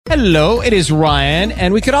Hello, it is Ryan,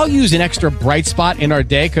 and we could all use an extra bright spot in our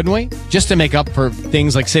day, couldn't we? Just to make up for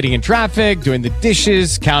things like sitting in traffic, doing the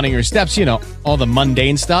dishes, counting your steps, all the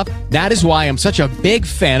mundane stuff. That is why I'm such a big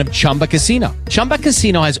fan of Chumba Casino. Chumba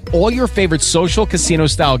Casino has all your favorite social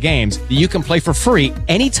casino-style games that you can play for free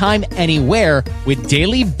anytime, anywhere with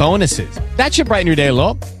daily bonuses. That should brighten your day a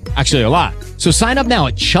little. Actually, a lot. So sign up now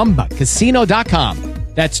at ChumbaCasino.com.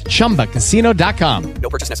 That's ChumbaCasino.com. No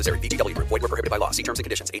purchase necessary. VGW Group. Void where prohibited by law. See terms and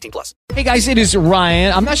conditions. 18+. Hey guys, it is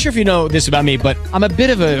Ryan. I'm not sure if you know this about me, but I'm a bit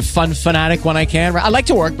of a fun fanatic when I can. I like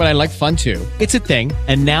to work, but I like fun too. It's a thing.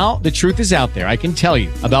 And now the truth is out there. I can tell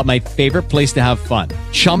you about my favorite place to have fun.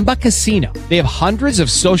 Chumba Casino. They have hundreds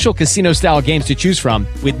of social casino style games to choose from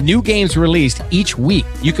with new games released each week.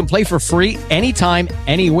 You can play for free anytime,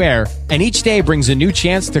 anywhere. And each day brings a new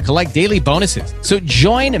chance to collect daily bonuses. So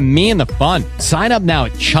join me in the fun. Sign up now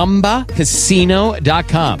at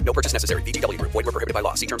ChumbaCasino.com. No purchase necessary. VGW Group. Void where prohibited by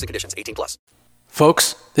law. See terms and conditions. 18+.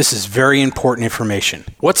 Folks, this is very important information.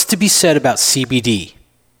 What's to be said about CBD?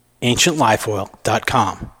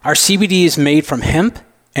 AncientLifeOil.com. Our CBD is made from hemp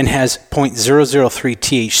and has 0.003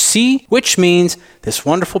 THC, which means this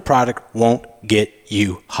wonderful product won't get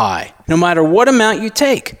you high, no matter what amount you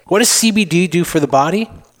take. What does CBD do for the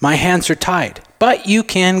body? My hands are tied, but you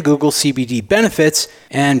can Google CBD benefits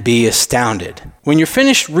and be astounded. When you're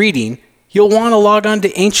finished reading, you'll want to log on to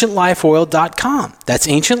AncientLifeOil.com. That's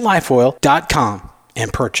AncientLifeOil.com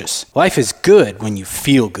and purchase. Life is good when you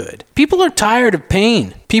feel good. People are tired of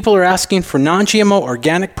pain. People are asking for non-GMO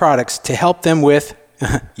organic products to help them with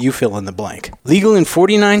you fill in the blank. Legal in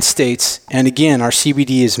 49 states, and again, our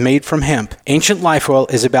CBD is made from hemp. Ancient Life Oil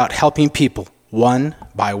is about helping people one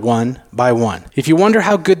by one by one. If you wonder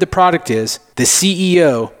how good the product is, the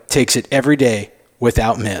CEO takes it every day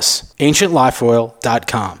without miss.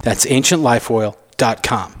 AncientLifeOil.com. That's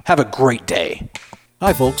AncientLifeOil.com. Have a great day.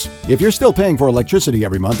 Hi, folks. If you're still paying for electricity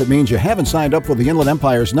every month, it means you haven't signed up for the Inland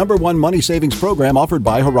Empire's #1 money savings program offered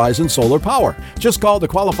by Horizon Solar Power. Just call to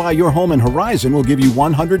qualify your home, and Horizon will give you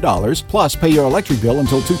 $100 plus pay your electric bill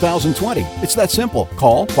until 2020. It's that simple.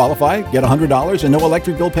 Call, qualify, get $100, and no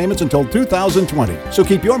electric bill payments until 2020. So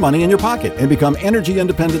keep your money in your pocket and become energy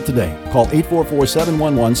independent today. Call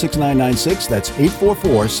 844-711-6996. That's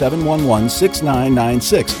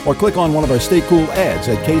 844-711-6996. Or click on one of our Stay Cool ads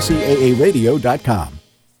at kcaaradio.com.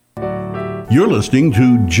 You're listening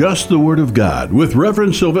to Just the Word of God with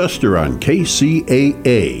Reverend Sylvester on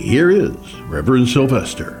KCAA. Here is Reverend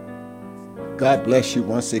Sylvester. God bless you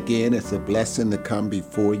once again. It's a blessing to come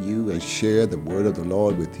before you and share the word of the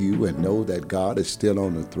Lord with you and know that God is still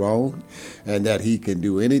on the throne and that he can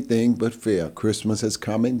do anything but fail. Christmas has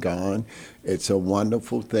come and gone. It's a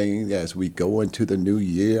wonderful thing as we go into the new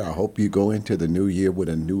year. I hope you go into the new year with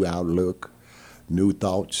a new outlook, new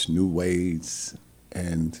thoughts, new ways,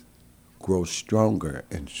 and grow stronger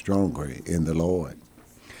and stronger in the Lord.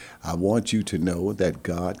 I want you to know that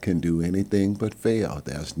God can do anything but fail.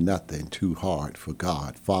 There's nothing too hard for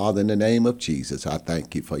God. Father, in the name of Jesus, I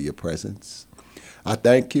thank you for your presence. I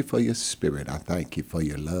thank you for your spirit. I thank you for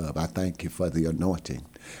your love. I thank you for the anointing.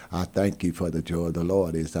 I thank you for the joy of the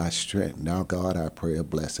Lord is thy strength. Now, God, I pray a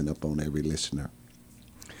blessing upon every listener.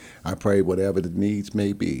 I pray whatever the needs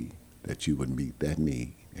may be, that you would meet that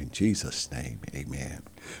need. In Jesus' name, amen.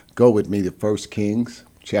 Go with me to 1 Kings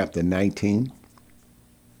chapter 19.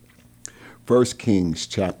 1 Kings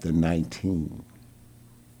chapter 19.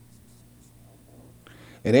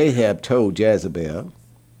 And Ahab told Jezebel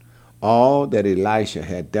all that Elisha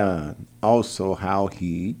had done, also how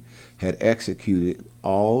he had executed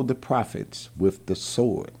all the prophets with the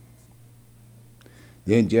sword.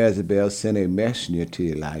 Then Jezebel sent a messenger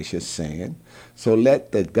to Elisha, saying, So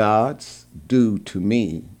let the gods do to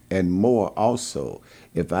me, and more also,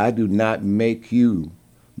 if I do not make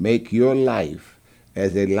your life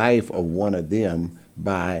as a life of one of them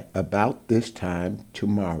by about this time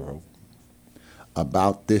tomorrow.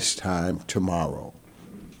 About this time tomorrow.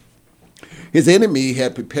 His enemy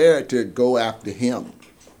had prepared to go after him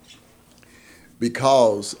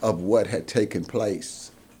because of what had taken place.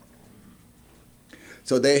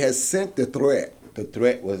 So they had sent the threat. The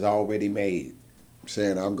threat was already made,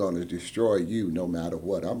 saying, I'm going to destroy you no matter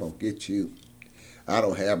what. I'm going to get you. I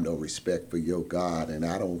don't have no respect for your God, and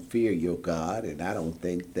I don't fear your God, and I don't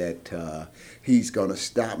think that he's going to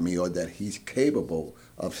stop me or that he's capable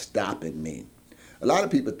of stopping me. A lot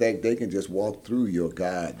of people think they can just walk through your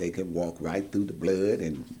God. They can walk right through the blood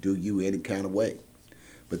and do you any kind of way.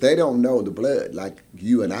 But they don't know the blood like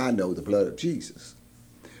you and I know the blood of Jesus.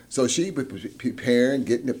 So she was preparing,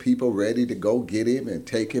 getting the people ready to go get him and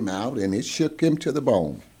take him out, and it shook him to the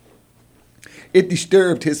bone. It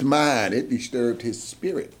disturbed his mind. It disturbed his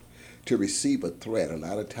spirit to receive a threat. A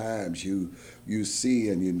lot of times you see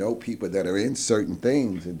and you know people that are in certain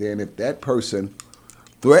things, and then if that person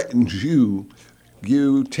threatens you,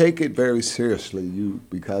 you take it very seriously.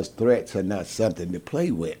 Because threats are not something to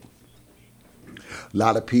play with. A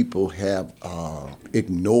lot of people have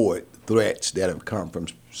ignored threats that have come from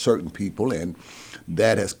certain people, and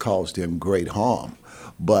that has caused them great harm.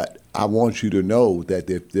 But I want you to know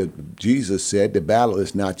that Jesus said the battle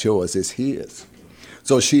is not yours, it's his.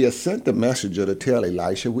 So she has sent the messenger to tell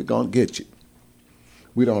Elisha, we're going to get you.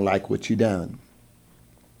 We don't like what you done.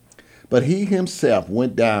 But he himself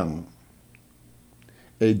went down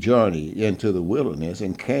a journey into the wilderness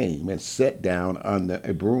and came and sat down under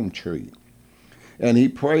a broom tree. And he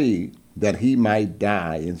prayed that he might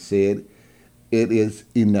die and said, it is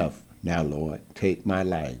enough now, Lord, take my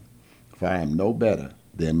life, for I am no better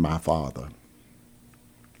than my father.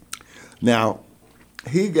 Now,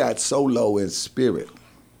 he got so low in spirit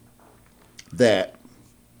that,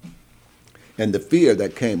 and the fear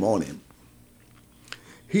that came on him,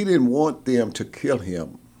 he didn't want them to kill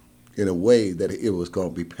him in a way that it was going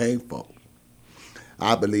to be painful.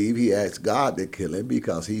 I believe he asked God to kill him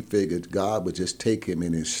because he figured God would just take him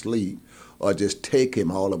in his sleep or just take him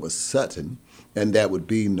all of a sudden, and there would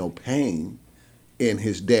be no pain in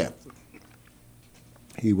his death.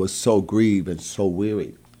 He was so grieved and so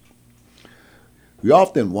weary. We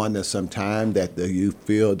often wonder sometimes that you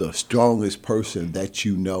feel the strongest person that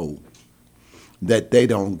you know, that they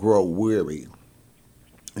don't grow weary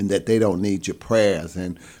and that they don't need your prayers,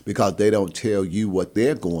 and because they don't tell you what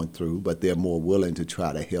they're going through, but they're more willing to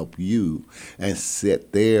try to help you and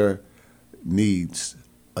set their needs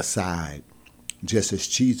aside, just as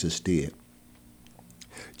Jesus did.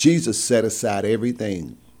 Jesus set aside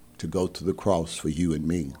everything to go to the cross for you and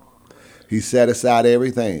me. He set aside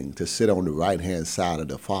everything to sit on the right-hand side of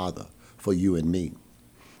the Father for you and me.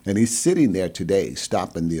 And he's sitting there today,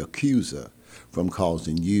 stopping the accuser from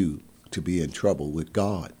causing you to be in trouble with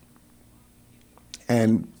God.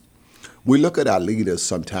 And we look at our leaders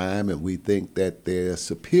sometime and we think that they're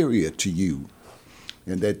superior to you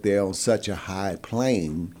and that they're on such a high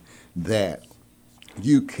plane that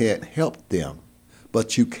you can't help them,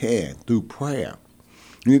 but you can through prayer.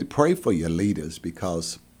 You need to pray for your leaders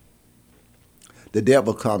because the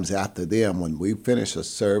devil comes after them. When we finish a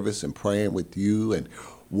service and praying with you and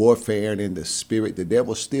warfaring in the spirit, the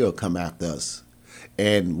devil still come after us.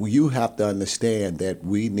 And you have to understand that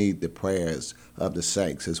we need the prayers of the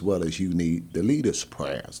saints as well as you need the leaders'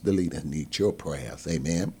 prayers. The leaders need your prayers.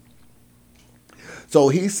 Amen. So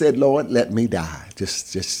he said, Lord, let me die.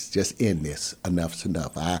 Just end this. Enough's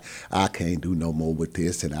enough. I can't do no more with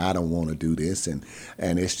this, and I don't want to do this. And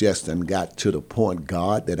it's just got to the point,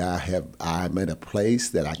 God, that I'm in a place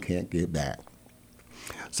that I can't get back.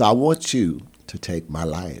 So I want you to take my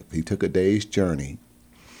life. He took a day's journey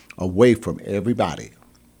away from everybody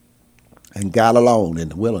and got alone in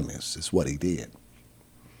the wilderness is what he did.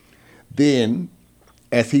 Then,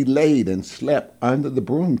 as he laid and slept under the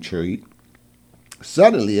broom tree,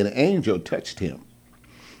 suddenly an angel touched him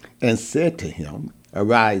and said to him,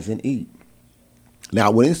 arise and eat.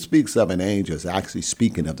 Now, when it speaks of an angel, it's actually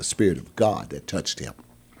speaking of the Spirit of God that touched him.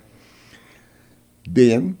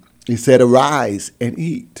 Then he said, arise and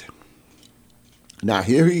eat. Now,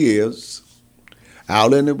 here he is,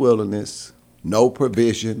 out in the wilderness, no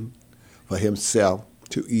provision for himself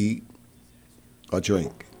to eat or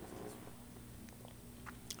drink.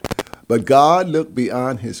 But God looked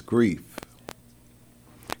beyond his grief.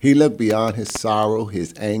 He looked beyond his sorrow,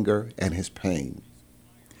 his anger, and his pain,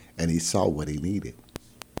 and he saw what he needed.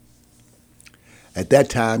 At that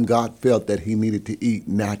time, God felt that he needed to eat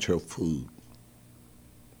natural food.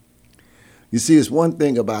 You see, it's one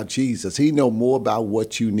thing about Jesus. He knows more about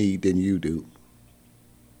what you need than you do.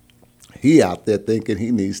 He out there thinking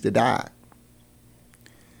he needs to die.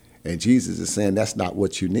 And Jesus is saying that's not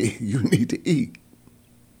what you need. You need to eat.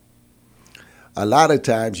 A lot of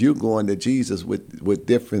times you're going to Jesus with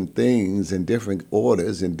different things and different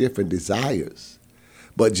orders and different desires.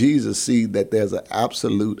 But Jesus sees that there's an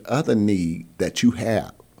absolute other need that you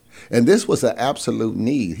have. And this was an absolute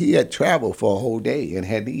need. He had traveled for a whole day and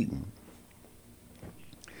had eaten.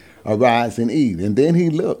 Arise and eat. And then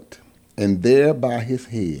he looked, and there by his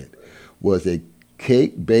head was a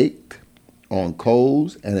cake baked on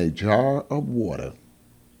coals and a jar of water.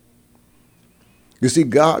 You see,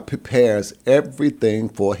 God prepares everything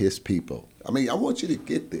for his people. I mean, I want you to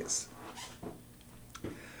get this.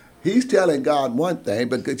 He's telling God one thing,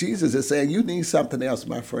 but Jesus is saying, you need something else,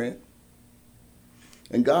 my friend.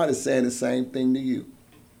 And God is saying the same thing to you.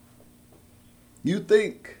 You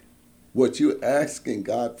think What you're asking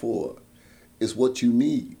God for is what you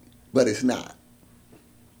need, but it's not.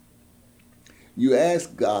 You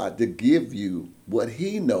ask God to give you what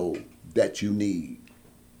he knows that you need.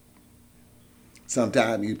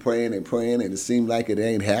 Sometimes you're praying and praying and it seems like it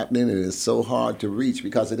ain't happening and it's so hard to reach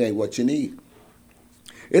because it ain't what you need.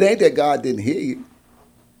 It ain't that God didn't hear you,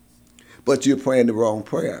 but you're praying the wrong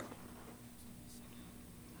prayer.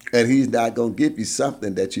 And he's not going to give you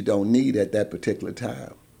something that you don't need at that particular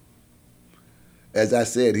time. As I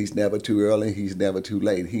said, he's never too early, he's never too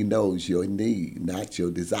late. He knows your need, not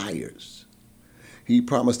your desires. He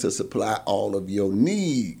promised to supply all of your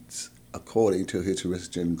needs according to his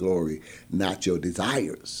riches and glory, not your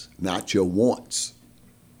desires, not your wants,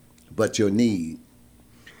 but your need.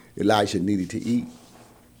 Elijah needed to eat.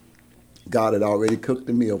 God had already cooked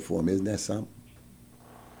the meal for him. Isn't that something?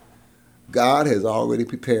 God has already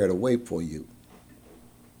prepared a way for you.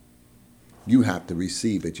 You have to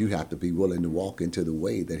receive it. You have to be willing to walk into the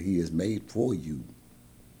way that he has made for you.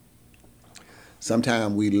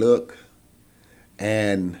 Sometimes we look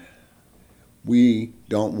and we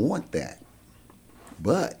don't want that.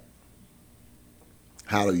 But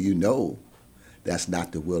how do you know that's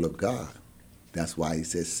not the will of God? That's why he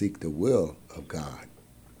says seek the will of God.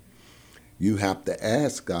 You have to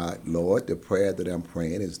ask God, Lord, the prayer that I'm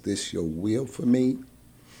praying, is this your will for me?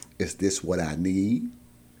 Is this what I need?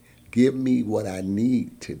 Give me what I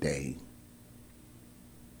need today.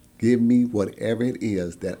 Give me whatever it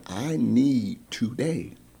is that I need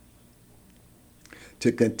today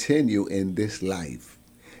to continue in this life.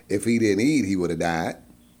 If he didn't eat, he would have died.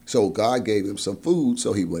 So God gave him some food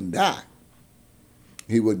so he wouldn't die.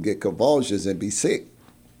 He wouldn't get convulsions and be sick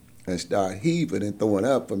and start heaving and throwing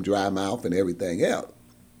up from dry mouth and everything else.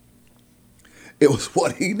 It was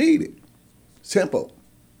what he needed. Simple.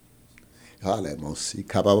 God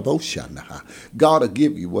will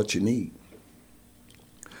give you what you need.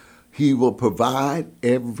 He will provide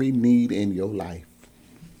every need in your life.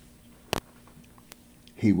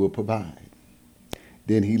 He will provide.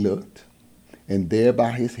 Then he looked, and there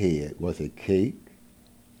by his head was a cake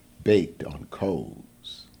baked on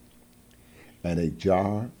coals and a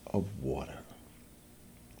jar of water.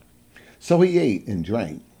 So he ate and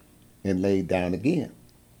drank and laid down again.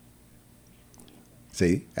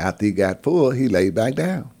 See, after he got full, he laid back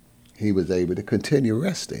down. He was able to continue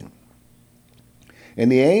resting.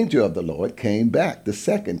 And the angel of the Lord came back the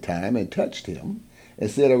second time and touched him and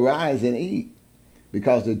said, arise and eat,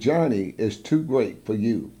 because the journey is too great for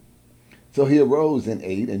you. So he arose and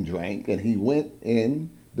ate and drank, and he went in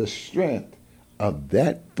the strength of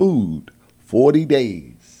that food 40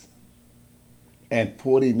 days and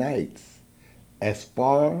 40 nights, as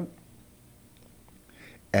far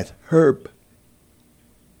as Horeb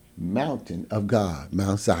mountain of God,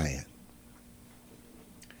 Mount Zion.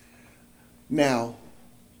 Now,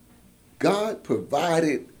 God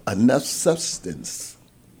provided enough substance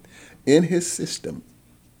in his system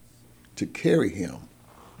to carry him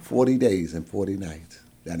 40 days and 40 nights.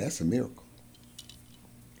 Now, that's a miracle.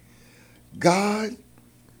 God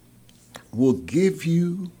will give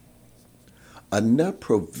you enough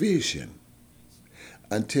provision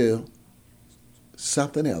until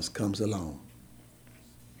something else comes along.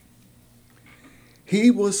 He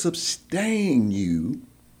will sustain you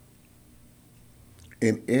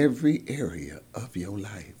in every area of your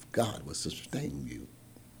life. God will sustain you.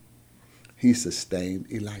 He sustained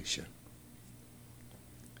Elisha.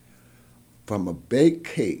 From a baked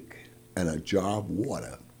cake and a jar of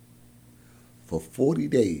water for 40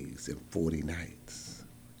 days and 40 nights.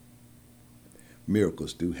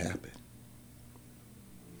 Miracles do happen.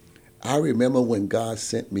 I remember when God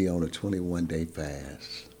sent me on a 21-day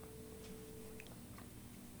fast.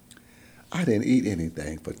 I didn't eat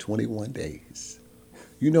anything for 21 days.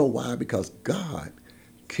 You know why? Because God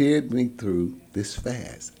carried me through this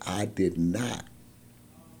fast. I did not.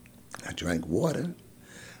 I drank water.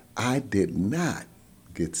 I did not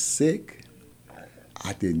get sick.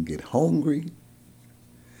 I didn't get hungry,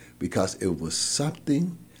 because it was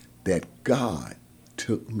something that God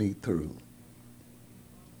took me through.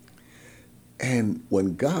 And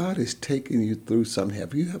when God is taking you through something,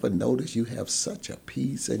 have you ever noticed you have such a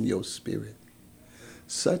peace in your spirit?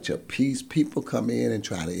 Such a peace. People come in and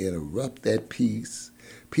try to interrupt that peace.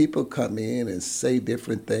 People come in and say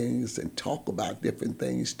different things and talk about different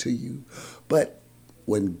things to you. But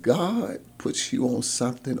when God puts you on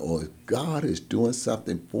something, or God is doing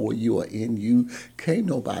something for you or in you, can't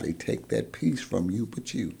nobody take that peace from you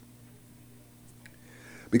but you.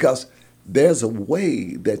 Because there's a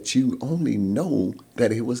way that you only know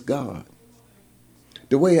that it was God.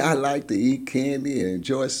 The way I like to eat candy and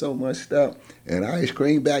enjoy so much stuff and ice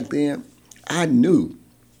cream back then, I knew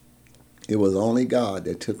it was only God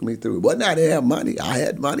that took me through. It wasn't I didn't have money. I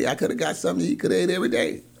had money. I could have got something to eat, could have ate every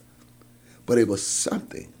day. But it was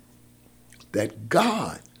something that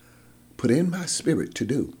God put in my spirit to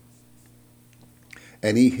do.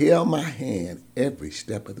 And he held my hand every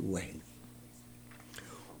step of the way.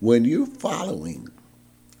 When you're following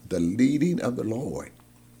the leading of the Lord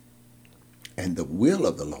and the will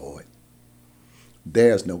of the Lord,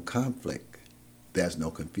 there's no conflict. There's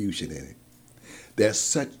no confusion in it. There's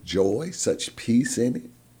such joy, such peace in it.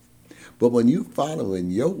 But when you're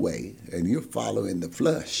following your way and you're following the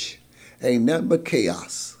flesh, ain't nothing but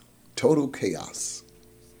chaos, total chaos,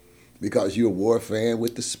 because you're warfaring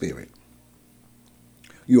with the Spirit.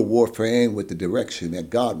 You're warfaring with the direction that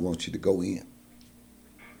God wants you to go in.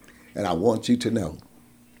 And I want you to know,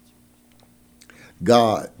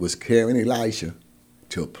 God was carrying Elijah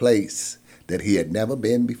to a place that he had never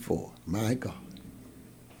been before. My God.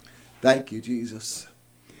 Thank you, Jesus.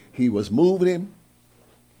 He was moving him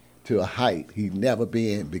to a height he'd never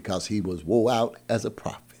been because he was wore out as a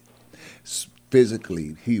prophet.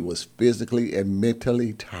 Physically, he was physically and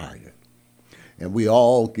mentally tired. And we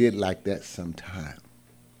all get like that sometime.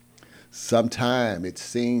 Sometime it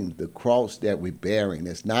seems the cross that we're bearing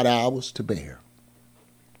is not ours to bear.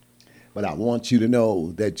 But I want you to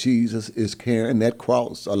know that Jesus is carrying that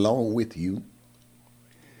cross along with you,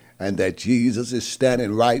 and that Jesus is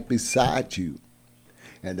standing right beside you,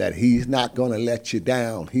 and that he's not going to let you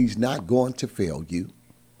down. He's not going to fail you.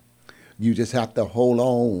 You just have to hold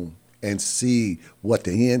on and see what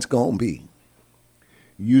the end's going to be.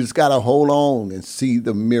 You just got to hold on and see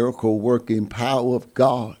the miracle working power of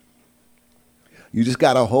God. You just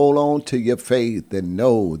got to hold on to your faith and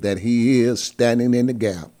know that he is standing in the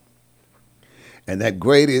gap. And that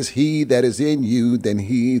greater is he that is in you than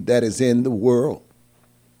he that is in the world.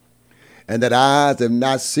 And that eyes have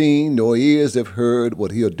not seen nor ears have heard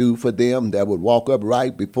what he'll do for them that would walk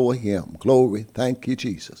upright before him. Glory. Thank you,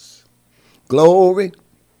 Jesus. Glory.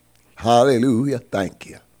 Hallelujah. Thank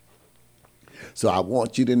you. So I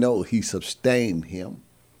want you to know he sustained him,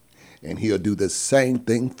 and he'll do the same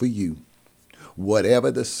thing for you.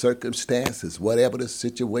 Whatever the circumstances, whatever the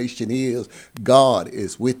situation is, God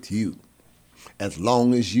is with you as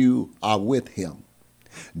long as you are with him.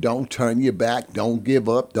 Don't turn your back. Don't give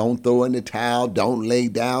up. Don't throw in the towel. Don't lay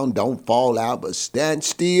down. Don't fall out, but stand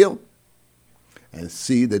still and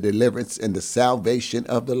see the deliverance and the salvation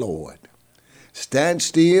of the Lord. Stand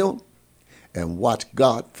still and watch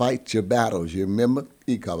God fight your battles. You remember?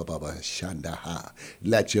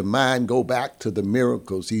 Let your mind go back to the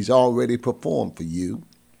miracles he's already performed for you.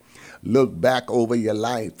 Look back over your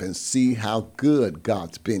life and see how good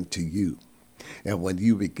God's been to you. And when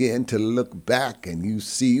you begin to look back and you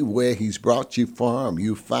see where he's brought you from,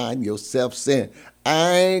 you find yourself saying,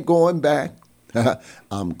 I ain't going back.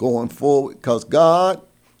 I'm going forward because God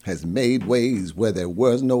has made ways where there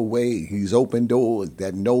was no way. He's opened doors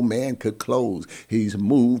that no man could close. He's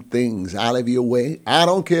moved things out of your way. I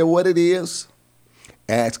don't care what it is.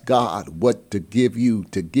 Ask God what to give you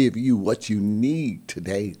what you need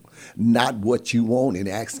today, not what you want, and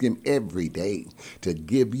ask him every day to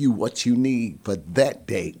give you what you need for that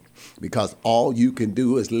day. Because all you can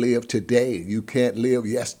do is live today. You can't live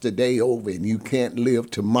yesterday over, and you can't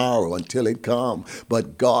live tomorrow until it comes.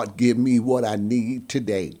 But God, give me what I need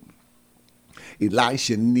today.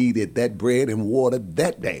 Elisha needed that bread and water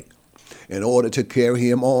that day in order to carry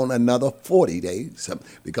him on another 40 days,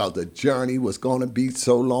 because the journey was going to be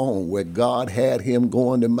so long where God had him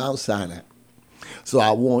going to Mount Sinai. So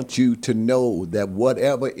I want you to know that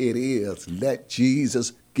whatever it is, let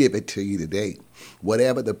Jesus give it to you today.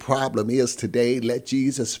 Whatever the problem is today, let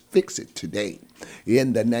Jesus fix it today.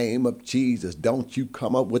 In the name of Jesus, don't you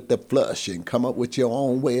come up with the flush and come up with your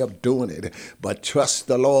own way of doing it, but trust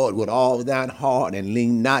the Lord with all thine heart and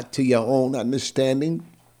lean not to your own understanding,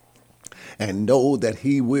 and know that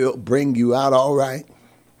he will bring you out all right.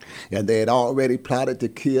 And they had already plotted to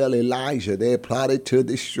kill Elijah. They had plotted to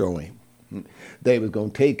destroy him. They was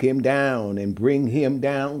going to take him down and bring him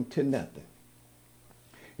down to nothing.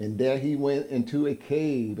 And there he went into a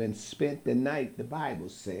cave and spent the night, the Bible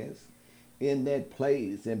says, in that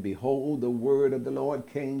place. And behold, the word of the Lord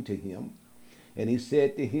came to him. And he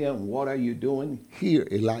said to him, what are you doing here,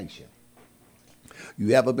 Elijah?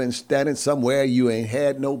 You ever been standing somewhere you ain't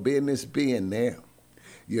had no business being there?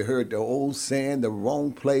 You heard the old saying, the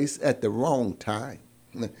wrong place at the wrong time.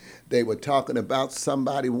 They were talking about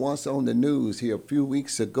somebody once on the news here a few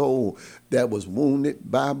weeks ago that was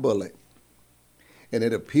wounded by a bullet. And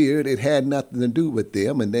it appeared it had nothing to do with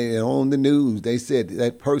them. And they on the news, they said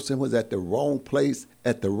that person was at the wrong place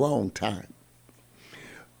at the wrong time.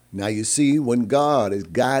 Now you see, when God is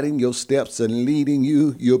guiding your steps and leading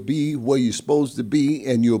you, you'll be where you're supposed to be,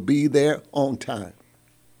 and you'll be there on time.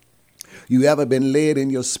 You ever been led in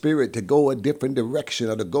your spirit to go a different direction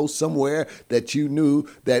or to go somewhere that you knew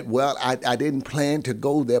that, well, I didn't plan to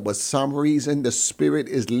go there, but some reason the Spirit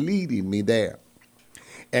is leading me there.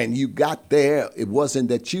 And you got there, it wasn't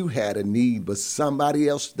that you had a need, but somebody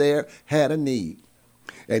else there had a need.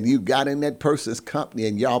 And you got in that person's company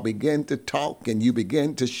and y'all began to talk and you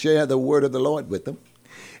began to share the word of the Lord with them.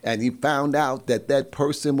 And you found out that that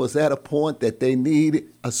person was at a point that they needed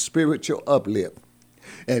a spiritual uplift.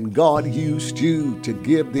 And God used you to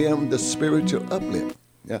give them the spiritual uplift.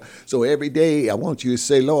 Yeah. So every day I want you to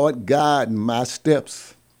say, Lord, guide my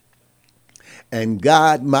steps and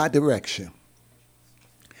guide my direction.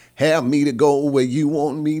 Have me to go where you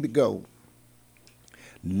want me to go.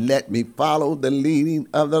 Let me follow the leading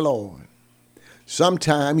of the Lord.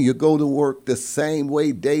 Sometimes you go to work the same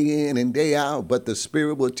way day in and day out, but the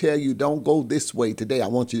Spirit will tell you, don't go this way today. I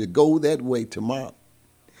want you to go that way tomorrow.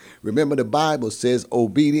 Remember, the Bible says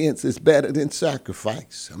obedience is better than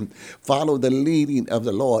sacrifice. Follow the leading of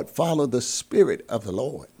the Lord. Follow the Spirit of the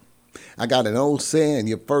Lord. I got an old saying,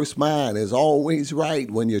 your first mind is always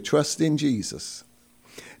right when you trust in Jesus.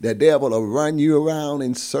 The devil will run you around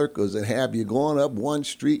in circles and have you going up one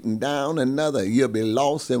street and down another. You'll be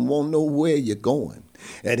lost and won't know where you're going.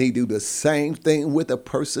 And he do the same thing with a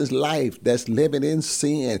person's life that's living in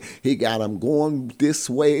sin. He got them going this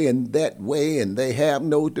way and that way, and they have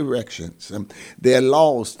no directions. They're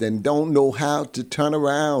lost and don't know how to turn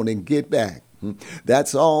around and get back.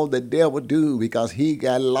 That's all the devil do, because he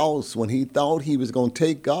got lost when he thought he was going to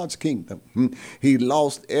take God's kingdom. He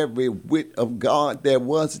lost every whit of God there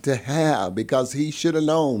was to have because he should have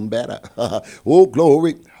known better. Oh,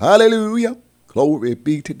 glory. Hallelujah. Glory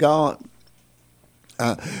be to God.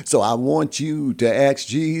 So I want you to ask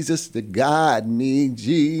Jesus to guide me.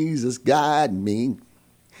 Jesus, guide me.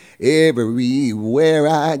 Everywhere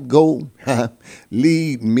I go,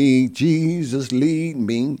 lead me. Jesus, lead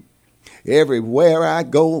me. Everywhere I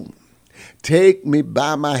go, take me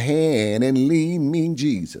by my hand and lead me,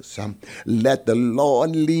 Jesus. Let the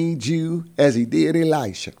Lord lead you as he did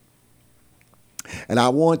Elisha. And I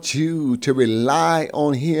want you to rely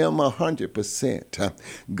on him 100%.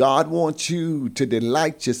 God wants you to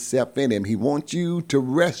delight yourself in him. He wants you to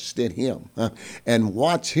rest in him and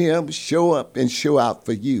watch him show up and show out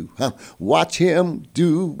for you. Watch him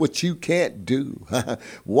do what you can't do.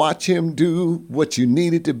 Watch him do what you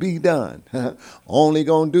needed to be done. Only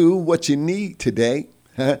gonna do what you need today.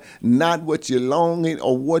 Not what you're longing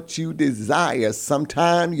or what you desire.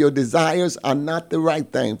 Sometimes your desires are not the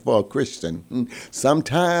right thing for a Christian.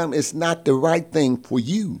 Sometimes it's not the right thing for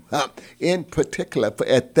you, in particular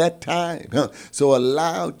at that time. So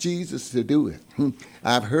allow Jesus to do it.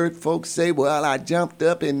 I've heard folks say, well, I jumped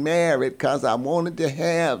up and married because I wanted to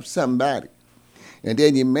have somebody. And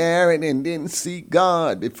then you married and didn't seek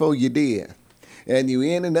God before you did. And you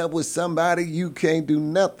ended up with somebody you can't do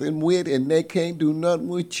nothing with, and they can't do nothing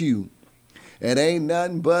with you. It ain't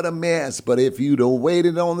nothing but a mess. But if you'd have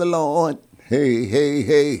waited on the Lord,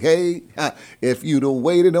 hey, if you'd have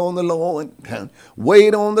waited on the Lord,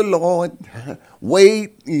 wait on the Lord,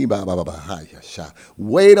 wait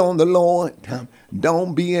on the Lord.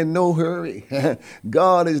 Don't be in no hurry.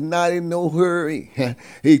 God is not in no hurry.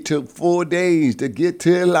 He took 4 days to get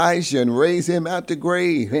to Elisha and raise him out the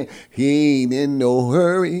grave. He ain't in no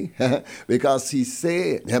hurry because he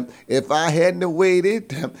said, if I hadn't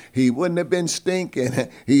waited, he wouldn't have been stinking.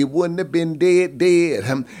 He wouldn't have been dead.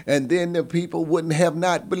 And then the people wouldn't have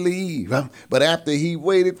not believed. But after he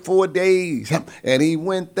waited 4 days and he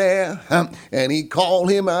went there and he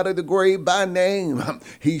called him out of the grave by name,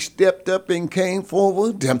 he stepped up and came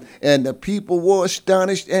forward, and the people were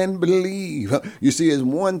astonished and believed. You see, there's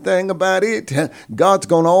one thing about it. God's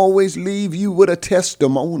going to always leave you with a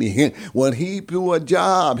testimony. When he do a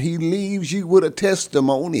job, he leaves you with a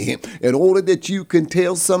testimony in order that you can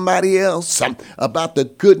tell somebody else about the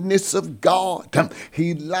goodness of God.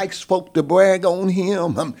 He likes folk to brag on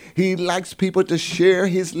him. He likes people to share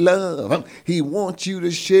his love. He wants you to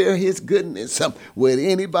share his goodness with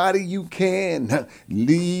anybody you can.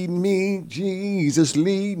 Lead me, Jesus,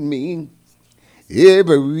 lead me.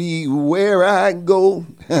 Everywhere I go,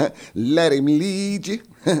 Let him lead you.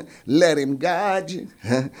 Let him guide you.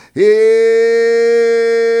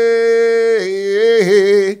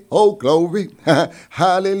 Hey, oh, glory.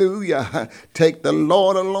 Hallelujah. Take the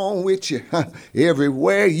Lord along with you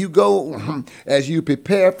everywhere you go as you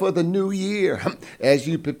prepare for the new year, as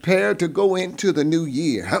you prepare to go into the new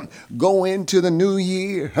year. Go into the new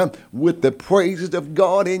year with the praises of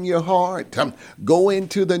God in your heart. Go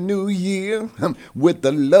into the new year with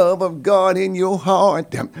the love of God in your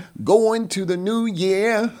heart. Go into the new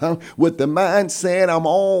year with the mindset, I'm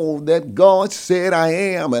all that God said I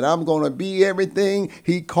am, and I'm going to be everything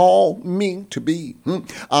he called me to be.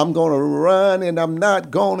 I'm going to run and I'm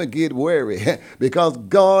not going to get weary because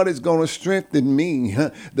God is going to strengthen me.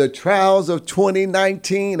 The trials of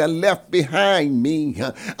 2019 are left behind me.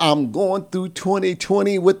 I'm going through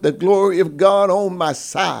 2020 with the glory of God on my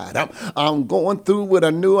side. I'm going through with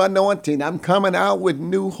a new anointing. I'm coming out with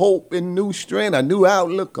new hope and new strength, a new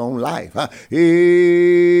outlook on life.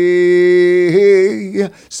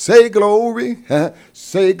 Say glory,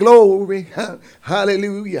 say glory,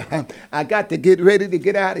 hallelujah. I got to get ready to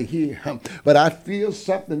get out of here, but I feel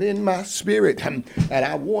something in my spirit, and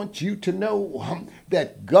I want you to know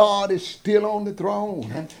that God is still on the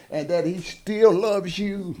throne, and that he still loves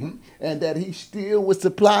you, and that he still will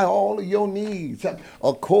supply all of your needs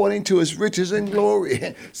according to his riches and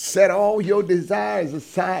glory. Set all your desires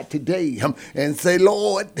aside today and say,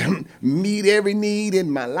 Lord, meet every need in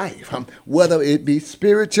my life, whether it be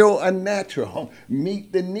spiritual or natural.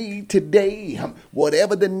 Meet the need today.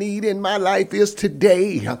 Whatever the need in my life is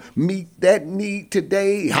today, meet that need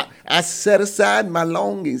today. I set aside my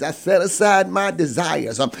longings. I set aside my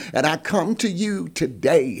desires, and I come to you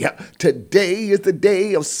today. Today is the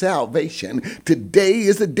day of salvation. Today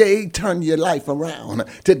is the day turn your life around.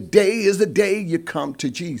 Today is the day you come to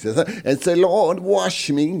Jesus and say, Lord, wash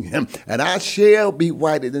me, and I shall be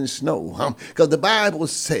whiter than snow. Because the Bible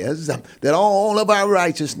says that all of our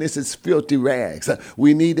righteousness is filthy rags.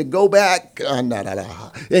 We need to go back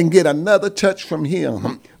and get another touch from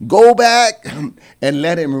him. Go back and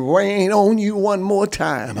let him rain on you one more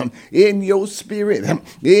time in your spirit,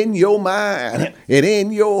 in your mind, and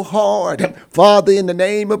in your heart. Father, in the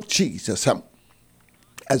name of Jesus,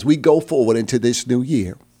 as we go forward into this new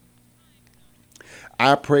year,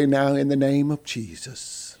 I pray now in the name of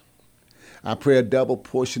Jesus. I pray a double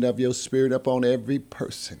portion of your spirit upon every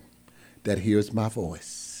person that hears my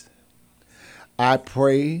voice. I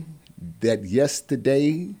pray that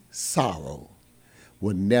yesterday's sorrow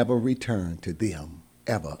will never return to them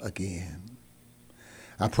ever again.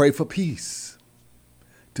 I pray for peace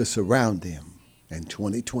to surround them in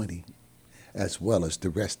 2020 as well as the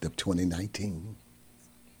rest of 2019.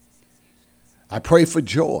 I pray for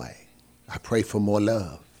joy. I pray for more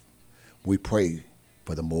love. We pray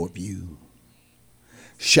for the more of you.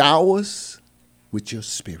 Shower us with your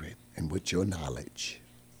spirit and with your knowledge.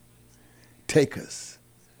 Take us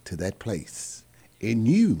to that place in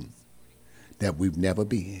you that we've never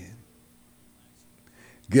been.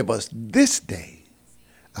 Give us this day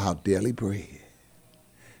our daily bread,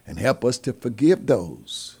 and help us to forgive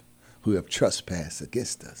those who have trespassed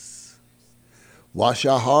against us. Wash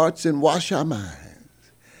our hearts and wash our minds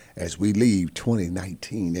as we leave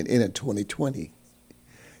 2019 and enter 2020.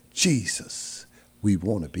 Jesus, we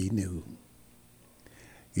want to be new.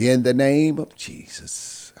 In the name of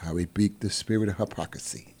Jesus, I rebuke the spirit of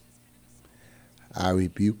hypocrisy. I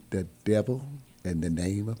rebuke the devil in the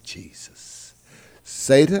name of Jesus.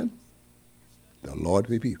 Satan, the Lord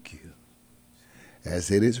rebuke you. As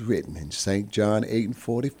it is written in St. John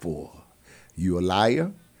 8:44, you a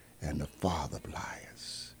liar and the father of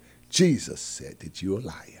liars. Jesus said that you're a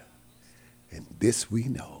liar, and this we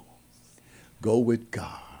know. Go with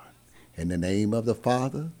God in the name of the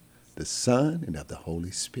Father, the Son, and of the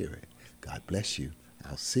Holy Spirit. God bless you.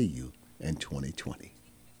 I'll see you in 2020.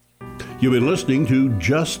 You've been listening to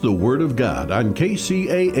Just the Word of God on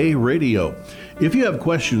KCAA Radio. If you have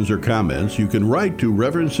questions or comments, you can write to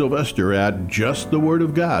Reverend Sylvester at Just the Word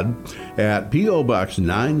of God at P.O. Box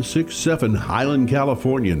 967, Highland,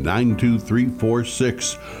 California,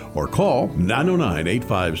 92346, or call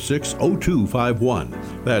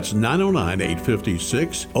 909-856-0251. That's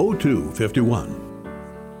 909-856-0251.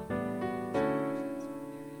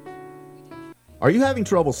 Are you having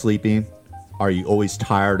trouble sleeping? Are you always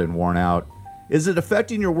tired and worn out? Is it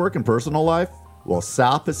affecting your work and personal life? Well,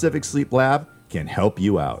 South Pacific Sleep Lab can help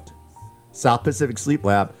you out. South Pacific Sleep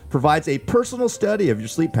Lab provides a personal study of your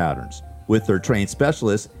sleep patterns. With their trained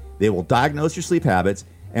specialists, they will diagnose your sleep habits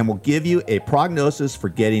and will give you a prognosis for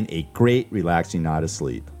getting a great, relaxing night of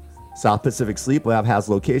sleep. South Pacific Sleep Lab has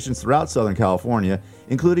locations throughout Southern California,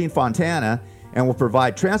 including Fontana, and will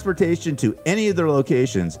provide transportation to any of their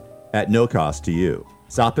locations at no cost to you.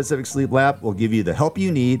 South Pacific Sleep Lab will give you the help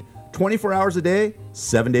you need 24 hours a day,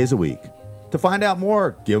 7 days a week. To find out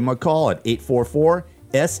more, give them a call at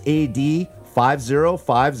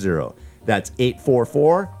 844-SAD-5050. That's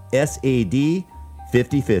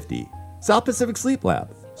 844-SAD-5050. South Pacific Sleep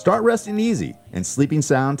Lab. Start resting easy and sleeping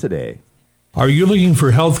sound today. Are you looking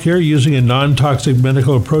for health care using a non-toxic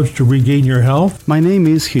medical approach to regain your health? My name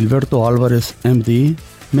is Gilberto Alvarez, MD,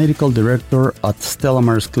 Medical Director at Stella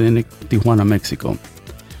Maris Clinic, Tijuana, Mexico.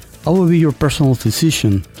 I will be your personal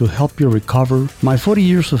physician to help you recover. My 40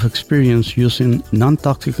 years of experience using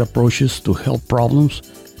non-toxic approaches to health problems,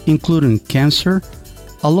 including cancer,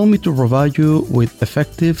 allow me to provide you with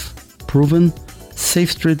effective, proven,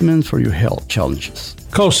 safe treatment for your health challenges.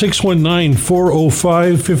 Call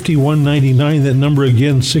 619-405-5199. That number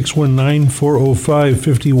again,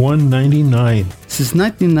 619-405-5199. Since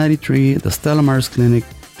 1993, the Stella Maris Clinic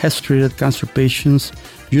has treated cancer patients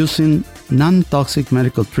using non-toxic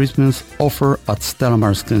medical treatments offered at Stella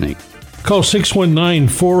Maris Clinic. Call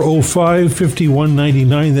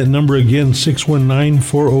 619-405-5199. That number again,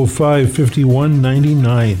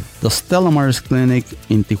 619-405-5199. The Stella Maris Clinic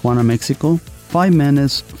in Tijuana, Mexico, 5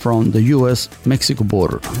 minutes from the U.S.-Mexico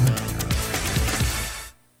border.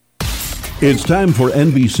 It's time for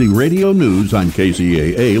NBC Radio News on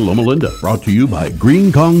KCAA Loma Linda. Brought to you by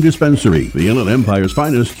Green Kong Dispensary, the Inland Empire's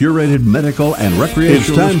finest curated medical and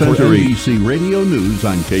recreational dispensary. It's time for NBC Radio News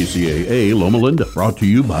on KCAA Loma Linda. Brought to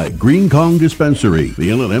you by Green Kong Dispensary, the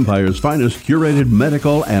Inland Empire's finest curated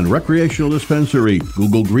medical and recreational dispensary.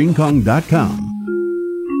 Google greenkong.com.